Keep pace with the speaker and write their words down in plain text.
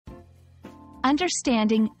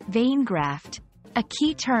Understanding vein graft, a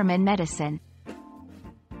key term in medicine.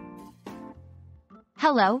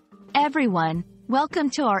 Hello, everyone. Welcome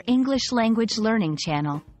to our English language learning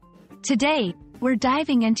channel. Today, we're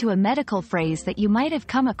diving into a medical phrase that you might have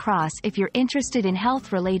come across if you're interested in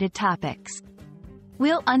health-related topics.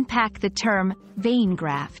 We'll unpack the term vein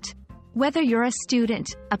graft. Whether you're a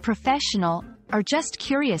student, a professional, or just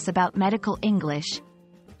curious about medical English,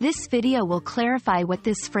 this video will clarify what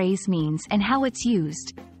this phrase means and how it's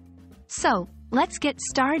used. So, let's get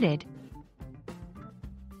started.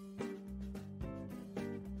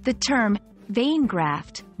 The term vein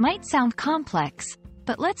graft might sound complex,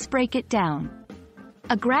 but let's break it down.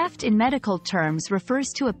 A graft in medical terms refers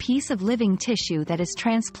to a piece of living tissue that is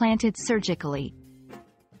transplanted surgically.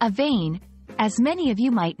 A vein, as many of you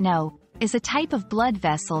might know, is a type of blood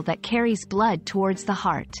vessel that carries blood towards the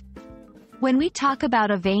heart. When we talk about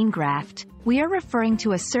a vein graft, we are referring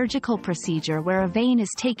to a surgical procedure where a vein is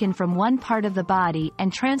taken from one part of the body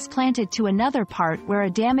and transplanted to another part where a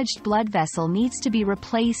damaged blood vessel needs to be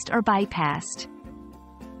replaced or bypassed.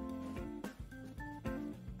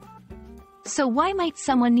 So why might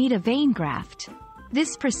someone need a vein graft?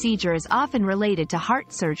 This procedure is often related to heart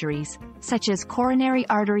surgeries, such as coronary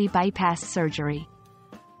artery bypass surgery.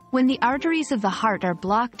 When the arteries of the heart are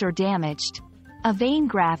blocked or damaged, a vein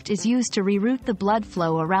graft is used to reroute the blood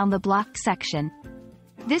flow around the blocked section.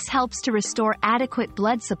 This helps to restore adequate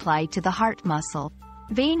blood supply to the heart muscle.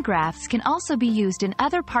 Vein grafts can also be used in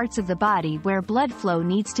other parts of the body where blood flow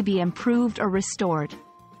needs to be improved or restored.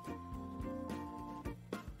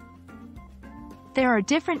 There are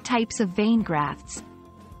different types of vein grafts,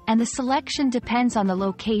 and the selection depends on the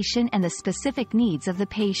location and the specific needs of the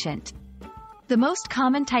patient. The most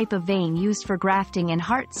common type of vein used for grafting in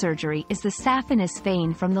heart surgery is the saphenous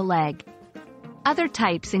vein from the leg. Other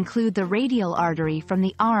types include the radial artery from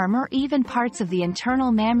the arm or even parts of the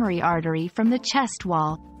internal mammary artery from the chest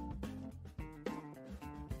wall.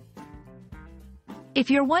 If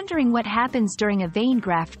you're wondering what happens during a vein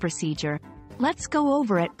graft procedure, let's go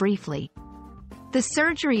over it briefly. The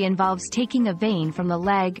surgery involves taking a vein from the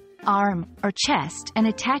leg, arm, or chest and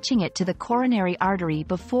attaching it to the coronary artery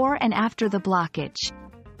before and after the blockage.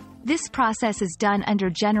 This process is done under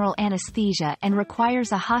general anesthesia and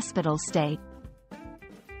requires a hospital stay.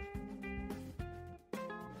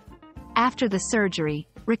 After the surgery,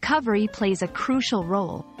 recovery plays a crucial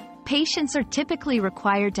role. Patients are typically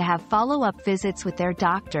required to have follow-up visits with their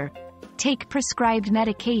doctor, take prescribed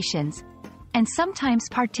medications, and sometimes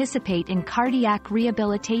participate in cardiac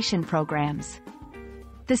rehabilitation programs.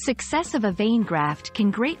 The success of a vein graft can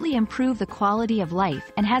greatly improve the quality of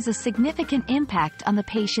life and has a significant impact on the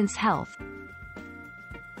patient's health.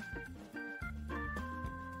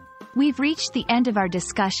 We've reached the end of our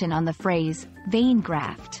discussion on the phrase, vein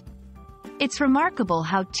graft. It's remarkable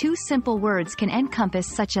how two simple words can encompass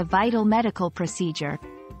such a vital medical procedure.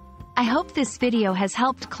 I hope this video has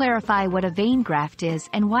helped clarify what a vein graft is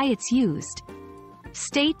and why it's used.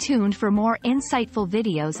 Stay tuned for more insightful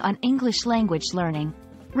videos on English language learning.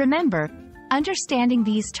 Remember, understanding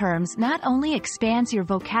these terms not only expands your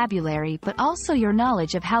vocabulary but also your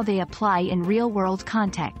knowledge of how they apply in real-world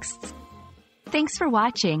contexts. Thanks for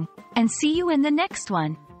watching, and see you in the next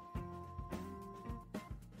one.